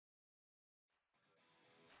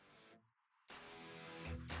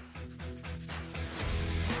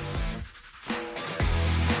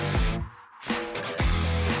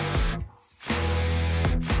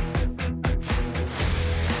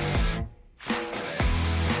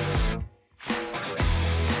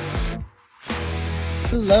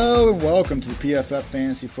Hello and welcome to the PFF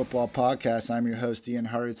Fantasy Football Podcast. I'm your host, Ian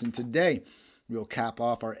Hurwitz, and today we'll cap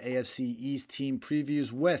off our AFC East team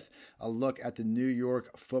previews with a look at the New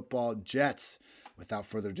York Football Jets. Without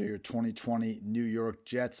further ado, your 2020 New York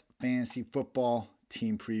Jets Fantasy Football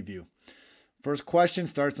Team Preview. First question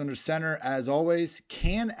starts under center. As always,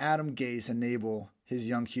 can Adam Gase enable his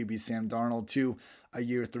young QB Sam Darnold to a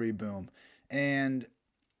year 3 boom? And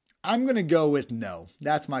I'm going to go with no.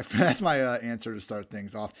 That's my answer to start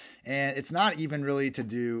things off. And it's not even really to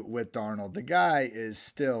do with Darnold. The guy is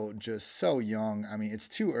still just so young. I mean, it's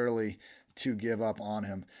too early to give up on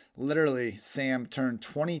him. Literally, Sam turned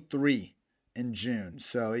 23 in June.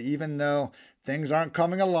 So even though things aren't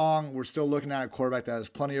coming along, we're still looking at a quarterback that has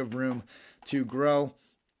plenty of room to grow.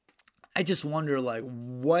 I just wonder,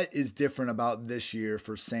 what is different about this year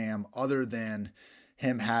for Sam other than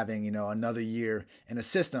him having, another year in a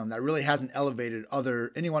system that really hasn't elevated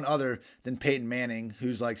anyone other than Peyton Manning, who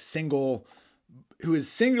is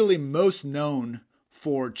singularly most known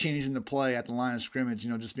for changing the play at the line of scrimmage,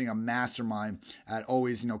 just being a mastermind at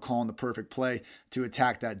always, calling the perfect play to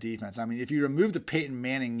attack that defense. I mean, if you remove the Peyton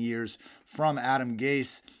Manning years from Adam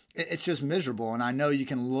Gase, it's just miserable. And I know you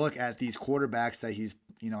can look at these quarterbacks that he's,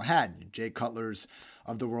 had, Jay Cutler's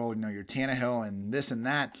of the world, your Tannehill and this and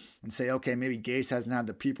that, and say, okay, maybe Gase hasn't had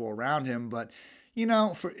the people around him, but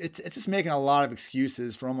it's just making a lot of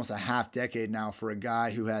excuses for almost a half decade now for a guy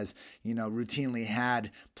who has, routinely had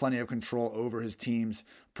plenty of control over his team's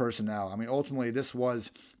personnel. I mean, ultimately, this was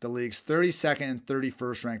the league's 32nd and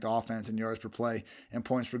 31st ranked offense in yards per play and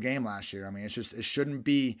points per game last year. I mean, it shouldn't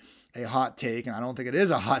be a hot take, and I don't think it is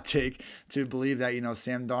a hot take to believe that,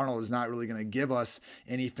 Sam Darnold is not really going to give us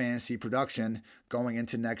any fantasy production going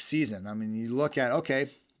into next season. I mean, you look at,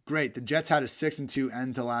 okay, great, the Jets had a 6-2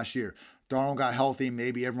 end to last year. Darnold got healthy,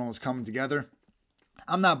 maybe everyone was coming together.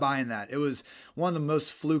 I'm not buying that. It was one of the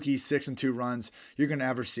most fluky 6-2 runs you're going to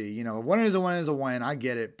ever see. A win is a win is a win. I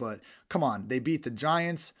get it, but come on. They beat the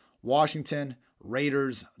Giants, Washington,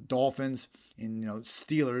 Raiders, Dolphins, and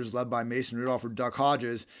Steelers led by Mason Rudolph or Duck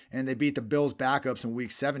Hodges, and they beat the Bills backups in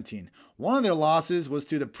Week 17. One of their losses was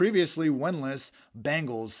to the previously winless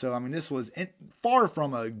Bengals. So I mean, this was far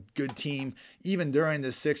from a good team even during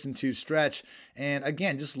this 6-2 stretch. And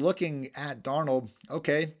again, just looking at Darnold,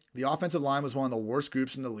 okay, the offensive line was one of the worst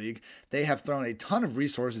groups in the league. They have thrown a ton of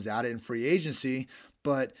resources at it in free agency.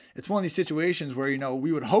 But it's one of these situations where,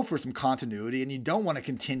 we would hope for some continuity and you don't want to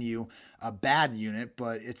continue a bad unit,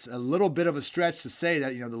 but it's a little bit of a stretch to say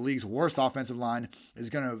that, the league's worst offensive line is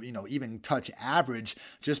going to, even touch average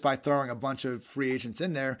just by throwing a bunch of free agents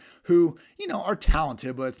in there who, are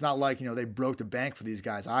talented, but it's not like, they broke the bank for these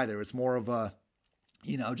guys either. It's more of a,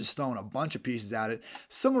 just throwing a bunch of pieces at it,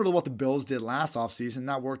 similar to what the Bills did last offseason.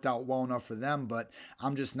 That worked out well enough for them, but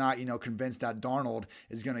I'm just not, convinced that Darnold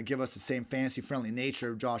is going to give us the same fantasy-friendly nature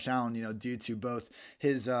of Josh Allen, due to both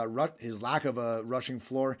his lack of a rushing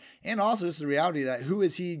floor and also just the reality that who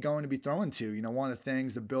is he going to be throwing to? One of the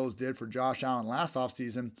things the Bills did for Josh Allen last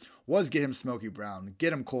offseason was get him Smokey Brown,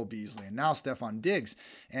 get him Cole Beasley, and now Stephon Diggs.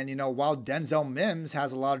 And, while Denzel Mims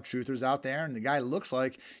has a lot of truthers out there and the guy looks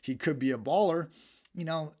like he could be a baller,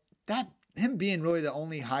 that him being really the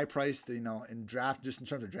only high priced, in draft, just in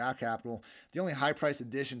terms of draft capital, the only high priced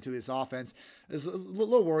addition to this offense is a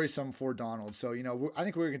little worrisome for Darnold. So, I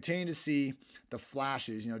think we're continuing to see the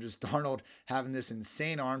flashes, just Darnold having this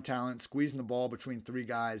insane arm talent, squeezing the ball between 3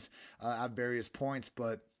 guys at various points.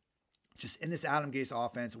 But just in this Adam Gase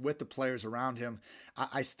offense with the players around him,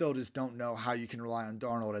 I still just don't know how you can rely on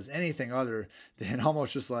Darnold as anything other than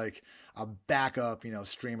almost just like a backup,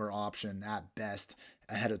 streamer option at best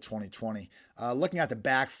ahead of 2020. Looking at the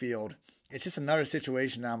backfield, it's just another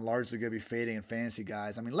situation that I'm largely going to be fading in fantasy,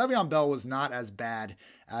 guys. I mean, Le'Veon Bell was not as bad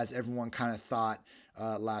as everyone kind of thought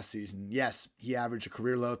last season. Yes, he averaged a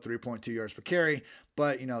career low 3.2 yards per carry,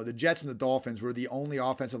 but the Jets and the Dolphins were the only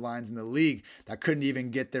offensive lines in the league that couldn't even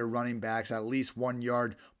get their running backs at least 1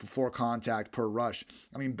 yard before contact per rush.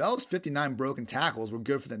 I mean, Bell's 59 broken tackles were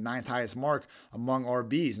good for the 9th highest mark among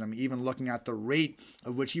RBs. And I mean, even looking at the rate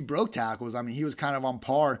of which he broke tackles, I mean, he was kind of on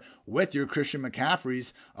par with your Christian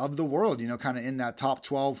McCaffreys of the world, kind of in that top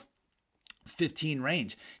 12 15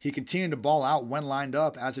 range. He continued to ball out when lined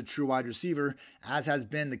up as a true wide receiver, as has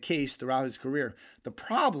been the case throughout his career. The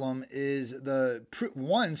problem is the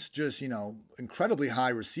once just, incredibly high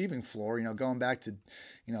receiving floor, going back to,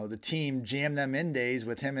 the team jam them in days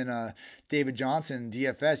with him and David Johnson.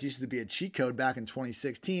 DFS used to be a cheat code back in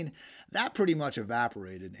 2016. That pretty much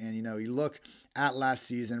evaporated. And, you look at last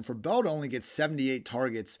season, for Bell to only get 78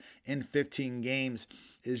 targets in 15 games,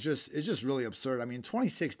 is just really absurd. I mean, in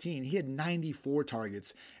 2016, he had 94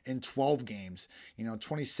 targets in 12 games.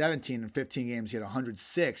 2017 in 15 games, he had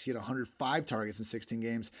 106. He had 105 targets in 16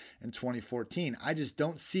 games in 2014. I just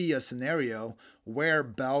don't see a scenario where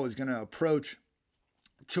Bell is going to approach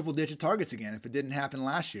triple-digit targets again if it didn't happen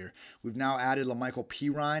last year. We've now added LaMichael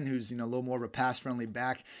Pirine, who's a little more of a pass-friendly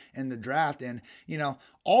back in the draft, and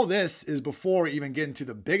all this is before even getting to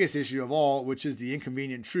the biggest issue of all, which is the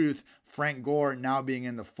inconvenient truth: Frank Gore now being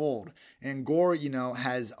in the fold. And Gore,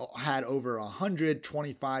 has had over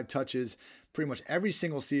 125 touches pretty much every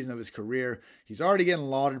single season of his career. He's already getting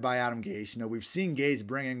lauded by Adam Gase. We've seen Gase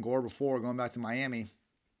bring in Gore before, going back to Miami,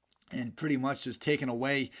 and pretty much just taking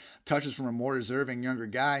away touches from a more deserving younger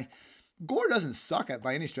guy. Gore doesn't suck at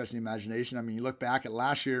by any stretch of the imagination. I mean, you look back at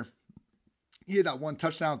last year, he had that one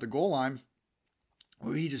touchdown at the goal line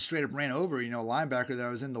where he just straight up ran over, a linebacker that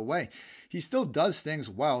was in the way. He still does things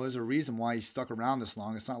well. There's a reason why he's stuck around this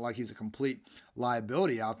long. It's not like he's a complete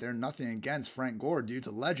liability out there. Nothing against Frank Gore, dude's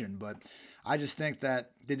a legend, but I just think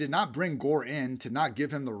that they did not bring Gore in to not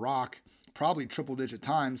give him the rock probably triple-digit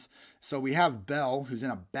times. So we have Bell, who's in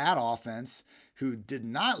a bad offense, who did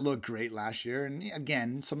not look great last year. And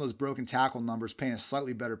again, some of those broken tackle numbers paint a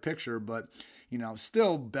slightly better picture, but,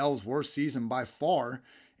 still Bell's worst season by far.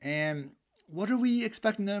 And what are we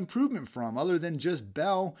expecting the improvement from other than just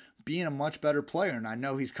Bell being a much better player? And I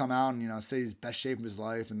know he's come out and, say he's best shape of his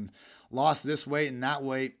life and lost this weight and that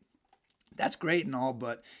weight. That's great and all,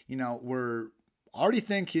 but, we're already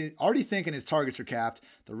thinking his targets are capped.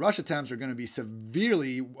 The rush attempts are going to be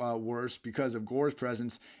severely worse because of Gore's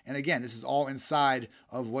presence. And again, this is all inside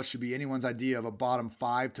of what should be anyone's idea of a bottom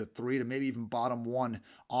 5 to 3 to maybe even bottom 1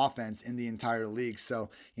 offense in the entire league. So,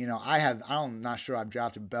 I'm not sure I've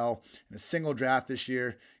drafted Bell in a single draft this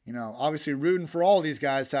year. Obviously rooting for all of these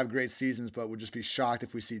guys to have great seasons, but would just be shocked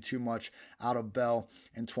if we see too much out of Bell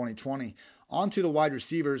in 2020. On to the wide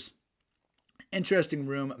receivers. Interesting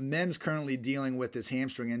room. Mims currently dealing with this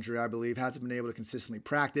hamstring injury, I believe, hasn't been able to consistently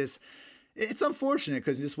practice. It's unfortunate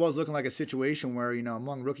because this was looking like a situation where,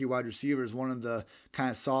 among rookie wide receivers, one of the kind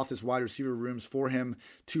of softest wide receiver rooms for him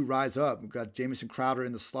to rise up. We've got Jamison Crowder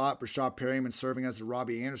in the slot, Brashad Perryman serving as the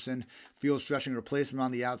Robbie Anderson field stretching replacement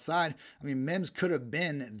on the outside. I mean, Mims could have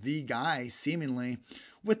been the guy, seemingly.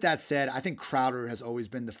 With that said, I think Crowder has always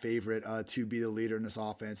been the favorite to be the leader in this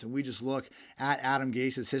offense. And we just look at Adam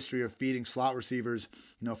Gase's history of feeding slot receivers,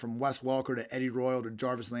 from Wes Welker to Eddie Royal to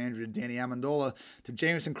Jarvis Landry to Danny Amendola to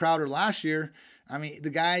Jamison Crowder last year. I mean,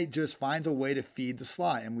 the guy just finds a way to feed the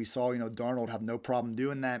slot. And we saw, Darnold have no problem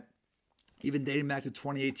doing that. Even dating back to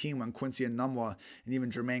 2018 when Quincy Enunwa and even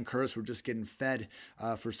Jermaine Kearse were just getting fed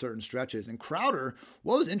for certain stretches. And Crowder,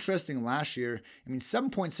 what was interesting last year,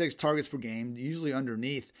 7.6 targets per game, usually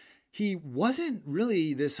underneath. He wasn't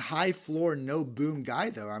really this high floor, no boom guy,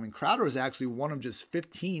 though. Crowder was actually one of just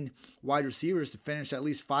 15 wide receivers to finish at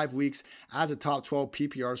least 5 weeks as a top 12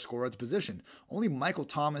 PPR scorer at the position. Only Michael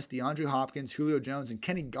Thomas, DeAndre Hopkins, Julio Jones, and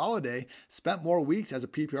Kenny Golladay spent more weeks as a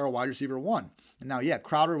PPR wide receiver 1. And now,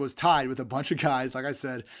 Crowder was tied with a bunch of guys, like I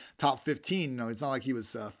said, top 15. It's not like he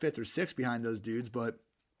was 5th or 6th behind those dudes, but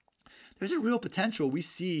there's a real potential we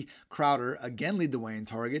see Crowder again lead the way in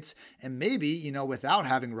targets, and maybe, without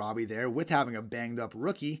having Robbie there, with having a banged up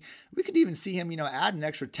rookie, we could even see him, add an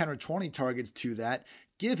extra 10 or 20 targets to that,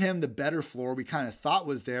 give him the better floor we kind of thought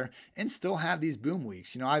was there, and still have these boom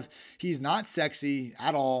weeks. He's not sexy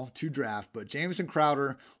at all to draft, but Jamison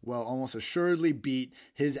Crowder will almost assuredly beat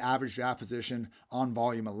his average draft position on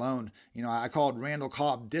volume alone. I called Randall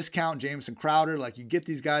Cobb discount Jamison Crowder. Like, you get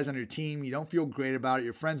these guys on your team, you don't feel great about it.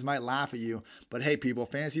 Your friends might laugh at you, but hey, people,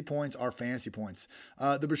 fantasy points are fantasy points.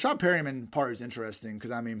 The Brashad Perryman part is interesting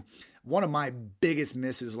because, one of my biggest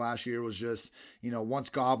misses last year was just, once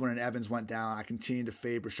Goblin and Evans went down, I continued to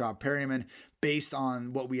fade Brashad Perryman based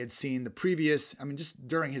on what we had seen the previous, just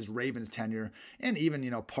during his Ravens tenure and even,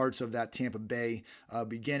 parts of that Tampa Bay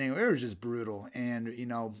beginning. It was just brutal. And,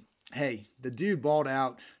 hey, the dude balled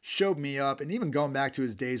out, showed me up, and even going back to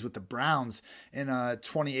his days with the Browns in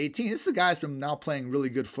 2018, this is a guy that's been now playing really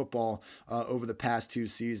good football over the past 2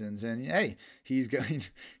 seasons. And hey, he's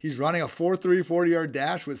running a 4.3 40-yard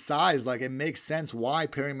dash with size. Like, it makes sense why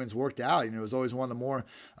Perryman's worked out. It was always one of the more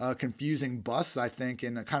confusing busts, I think,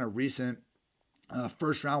 in a kind of recent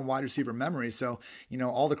first round wide receiver memory. So,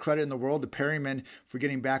 all the credit in the world to Perryman for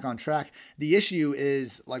getting back on track. The issue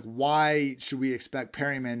is, like, why should we expect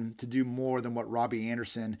Perryman to do more than what Robbie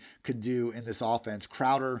Anderson could do in this offense?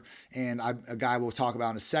 Crowder and a guy we'll talk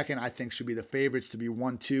about in a second, I think should be the favorites to be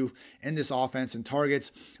 1-2 in this offense in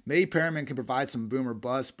targets. Maybe Perryman can provide some boom or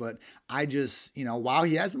bust, but I just, while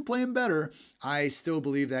he has been playing better, I still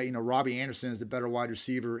believe that, Robbie Anderson is the better wide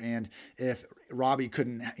receiver. And if Robbie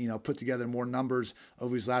couldn't, put together more numbers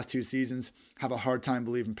over his last 2 seasons, have a hard time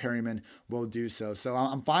believing Perryman will do so. So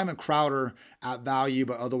I'm fine with Crowder at value,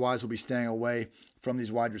 but otherwise we'll be staying away from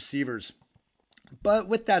these wide receivers. But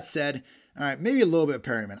with that said, all right, maybe a little bit of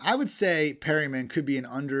Perryman. I would say Perryman could be an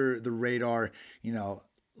under the radar,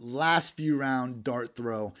 last few round dart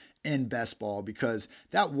throw in best ball, because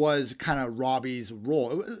that was kind of Robbie's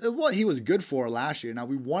role. What he was good for last year. Now,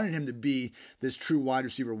 we wanted him to be this true wide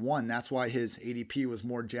receiver 1. That's why his ADP was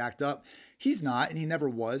more jacked up. He's not, and he never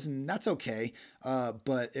was, and that's okay.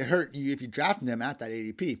 But it hurt you if you drafted him at that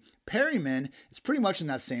ADP. Perryman is pretty much in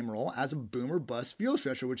that same role as a boom or bust field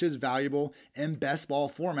stretcher, which is valuable in best ball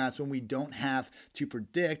formats when we don't have to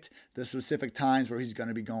predict the specific times where he's going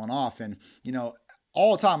to be going off. And,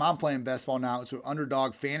 all the time I'm playing best ball now, it's with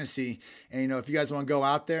Underdog Fantasy. And, if you guys want to go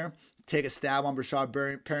out there, take a stab on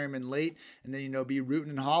Brashad Perryman late, and then, be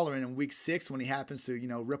rooting and hollering in week 6 when he happens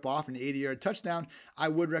to, rip off an 80-yard touchdown, I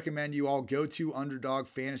would recommend you all go to Underdog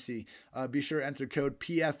Fantasy. Be sure to enter code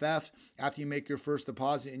PFF after you make your first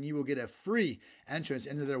deposit, and you will get a free entrance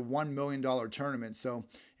into their $1 million tournament. So,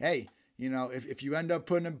 hey, if you end up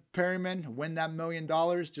putting a Perryman, win that $1 million,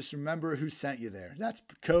 just remember who sent you there. That's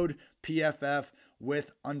code PFF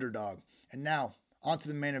with Underdog. And now, on to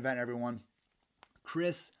the main event, everyone.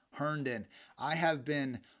 Chris Herndon. I have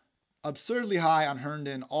been absurdly high on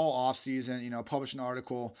Herndon all offseason. Published an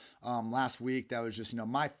article last week that was just,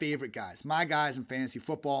 my favorite guys. My guys in fantasy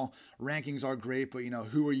football. Rankings are great, but,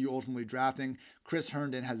 who are you ultimately drafting? Chris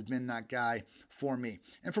Herndon has been that guy for me,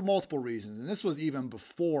 and for multiple reasons. And this was even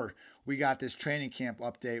before we got this training camp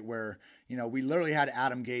update where, we literally had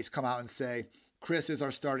Adam Gase come out and say, Chris is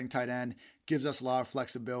our starting tight end, gives us a lot of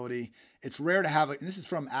flexibility. It's rare to have, and this is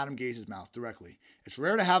from Adam Gase's mouth directly, it's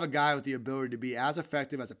rare to have a guy with the ability to be as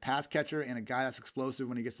effective as a pass catcher and a guy that's explosive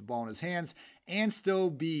when he gets the ball in his hands and still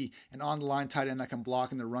be an on-the-line tight end that can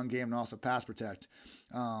block in the run game and also pass protect.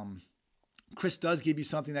 Chris does give you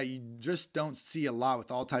something that you just don't see a lot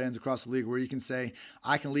with all tight ends across the league, where you can say,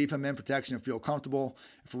 I can leave him in protection and feel comfortable.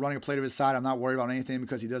 If we're running a play to his side, I'm not worried about anything,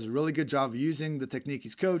 because he does a really good job of using the technique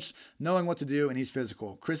he's coached, knowing what to do, and he's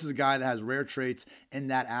physical. Chris is a guy that has rare traits in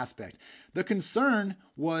that aspect. The concern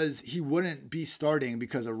was he wouldn't be starting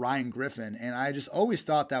because of Ryan Griffin, and I just always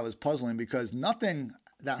thought that was puzzling, because nothing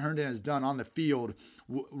that Herndon has done on the field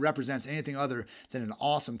represents anything other than an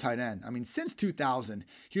awesome tight end. I mean, since 2000,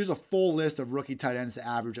 here's a full list of rookie tight ends to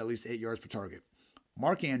average at least 8 yards per target.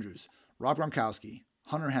 Mark Andrews, Rob Gronkowski,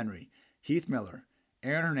 Hunter Henry, Heath Miller,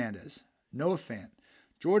 Aaron Hernandez, Noah Fant,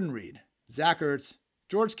 Jordan Reed, Zach Ertz,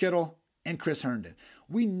 George Kittle, and Chris Herndon.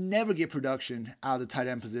 We never get production out of the tight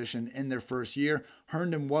end position in their first year.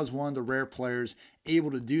 Herndon was one of the rare players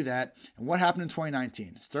able to do that. And what happened in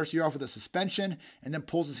 2019? Starts the year off with a suspension and then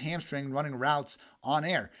pulls his hamstring running routes on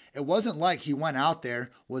air. It wasn't like he went out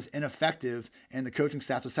there, was ineffective, and the coaching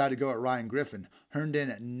staff decided to go at Ryan Griffin.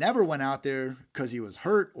 Herndon never went out there because he was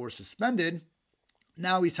hurt or suspended.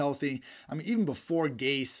 Now he's healthy. I mean, even before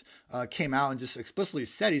Gase came out and just explicitly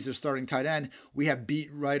said he's their starting tight end, we have beat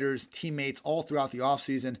writers, teammates all throughout the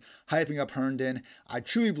offseason hyping up Herndon. I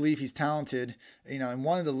truly believe he's talented, in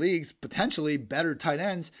one of the league's potentially better tight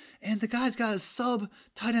ends. And the guy's got a sub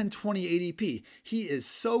tight end 20 ADP. He is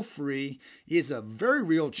so free. He has a very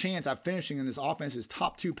real chance at finishing in this offense's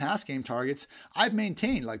top 2 pass game targets. I've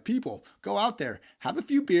maintained, people, go out there, have a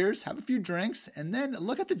few beers, have a few drinks, and then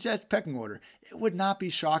look at the Jets pecking order. It would not be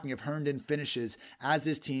shocking if Herndon finishes as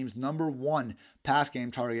this team's number 1 pass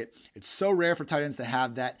game target. It's so rare for tight ends to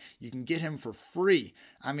have that. You can get him for free.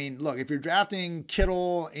 I mean, look, if you're drafting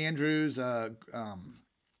Kittle, Andrews,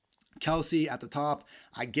 Kelsey at the top,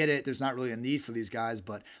 I get it. There's not really a need for these guys,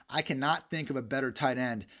 but I cannot think of a better tight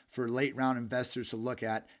end for late round investors to look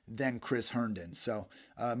at than Chris Herndon. So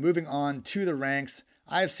moving on to the ranks,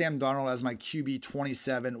 I have Sam Darnold as my QB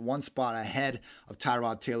 27, 1 spot ahead of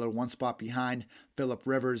Tyrod Taylor, 1 spot behind Phillip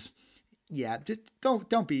Rivers. yeah,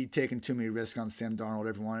 don't be taking too many risks on Sam Darnold,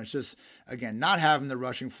 everyone. It's just, again, not having the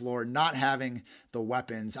rushing floor, not having the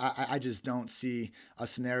weapons. I just don't see a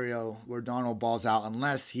scenario where Darnold balls out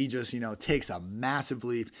unless he just, takes a massive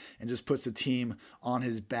leap and just puts the team on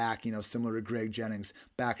his back, similar to Greg Jennings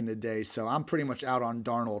back in the day. So I'm pretty much out on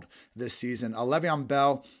Darnold this season. Le'Veon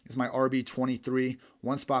Bell is my RB23,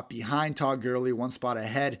 one spot behind Todd Gurley, one spot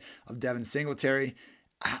ahead of Devin Singletary.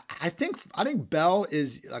 I think Bell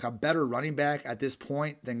is like a better running back at this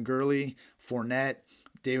point than Gurley, Fournette,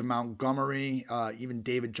 David Montgomery, even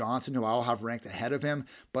David Johnson, who I'll have ranked ahead of him.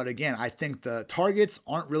 But again, I think the targets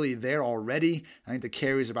aren't really there already. I think the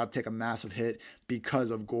carries are about to take a massive hit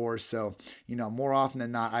because of Gore. So, more often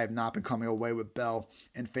than not, I have not been coming away with Bell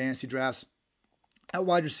in fantasy drafts. At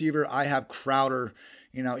wide receiver, I have Crowder.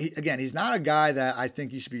 He's not a guy that I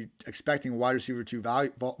think you should be expecting wide receiver 2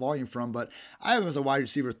 volume from, but I have him as a wide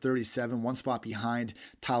receiver 37, one spot behind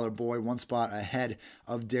Tyler Boyd, one spot ahead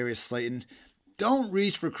of Darius Slayton. Don't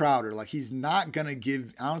reach for Crowder. Like, he's not going to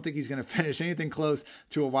I don't think he's going to finish anything close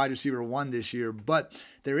to a wide receiver 1 this year, but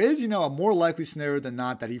there is, a more likely scenario than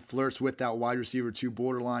not that he flirts with that wide receiver 2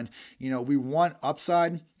 borderline. We want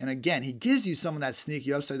upside. And again, he gives you some of that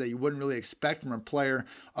sneaky upside that you wouldn't really expect from a player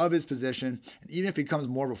of his position. And even if he becomes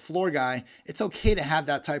more of a floor guy, it's okay to have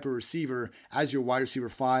that type of receiver as your wide receiver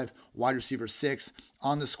 5, wide receiver 6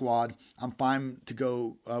 on the squad. I'm fine to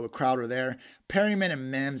go with Crowder there. Perryman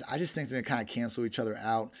and Mims, I just think they're going to kind of cancel each other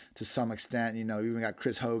out to some extent. You even got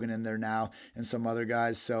Chris Hogan in there now and some other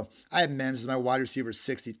guys. So I have Mims as my wide receiver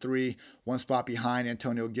 63, one spot behind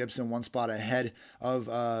Antonio Gibson, one spot ahead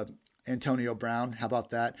of Antonio Brown. How about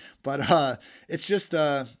that? But it's just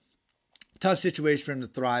a tough situation for him to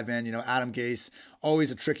thrive in. Adam Gase,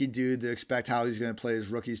 always a tricky dude to expect how he's going to play his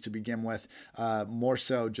rookies to begin with. More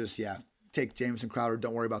so just, take Jamison Crowder.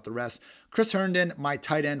 Don't worry about the rest. Chris Herndon, my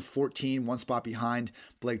tight end 14, one spot behind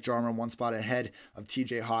Blake Jarman, one spot ahead of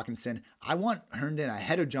TJ Hawkinson. I want Herndon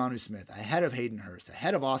ahead of Jonnu Smith, ahead of Hayden Hurst,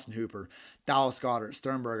 ahead of Austin Hooper, Dallas Goedert,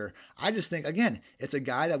 Sternberger. I just think, again, it's a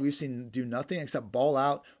guy that we've seen do nothing except ball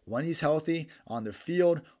out when he's healthy on the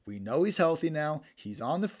field. We know he's healthy now. He's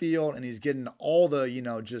on the field, and he's getting all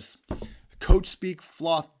the, just coach speak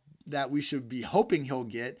fluff that we should be hoping he'll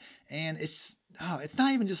get. And it's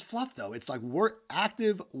not even just fluff, though. It's like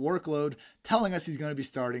active workload telling us he's going to be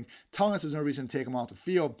starting, telling us there's no reason to take him off the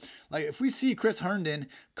field. Like, if we see Chris Herndon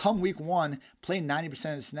come week 1 play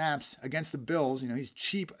 90% of snaps against the Bills, he's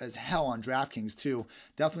cheap as hell on DraftKings too.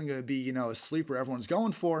 Definitely going to be, a sleeper everyone's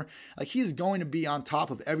going for. Like, he is going to be on top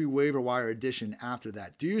of every waiver wire addition after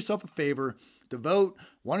that. Do yourself a favor. Devote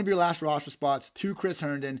one of your last roster spots to Chris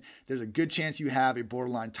Herndon. There's a good chance you have a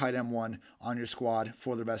borderline tight end 1 on your squad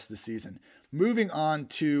for the rest of the season. Moving on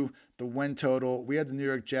to the win total, we have the New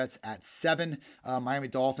York Jets at 7. Miami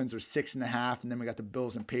Dolphins are 6.5, and then we got the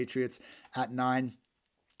Bills and Patriots at 9.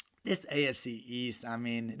 This AFC East,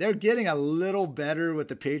 they're getting a little better with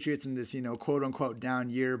the Patriots in this, quote unquote down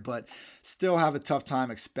year, but still have a tough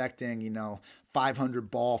time expecting, 500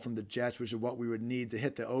 ball from the Jets, which is what we would need to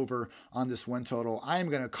hit the over on this win total. I am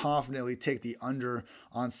going to confidently take the under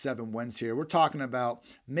on 7 wins here. We're talking about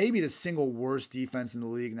maybe the single worst defense in the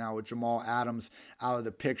league now with Jamal Adams out of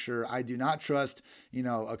the picture. I do not trust,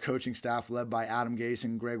 a coaching staff led by Adam Gase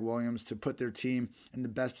and Greg Williams to put their team in the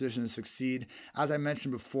best position to succeed. As I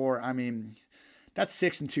mentioned before, that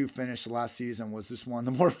 6-2 finish last season was just one of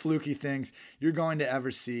the more fluky things you're going to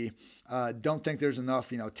ever see. Don't think there's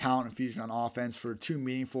enough, talent infusion on offense for too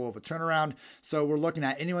meaningful of a turnaround. So we're looking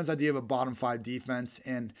at anyone's idea of a bottom 5 defense.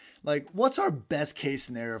 And what's our best case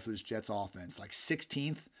scenario for this Jets offense?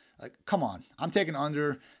 16th? Come on. I'm taking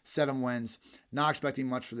under 7 wins. Not expecting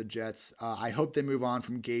much for the Jets. I hope they move on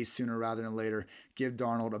from Gase sooner rather than later. Give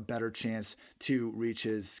Darnold a better chance to reach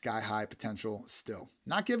his sky-high potential still.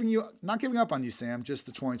 Not giving up on you, Sam. Just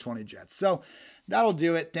the 2020 Jets. So that'll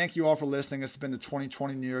do it. Thank you all for listening. This has been the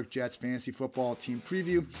 2020 New York Jets Fantasy Football Team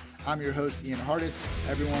Preview. I'm your host, Ian Hartitz.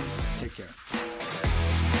 Everyone, take care.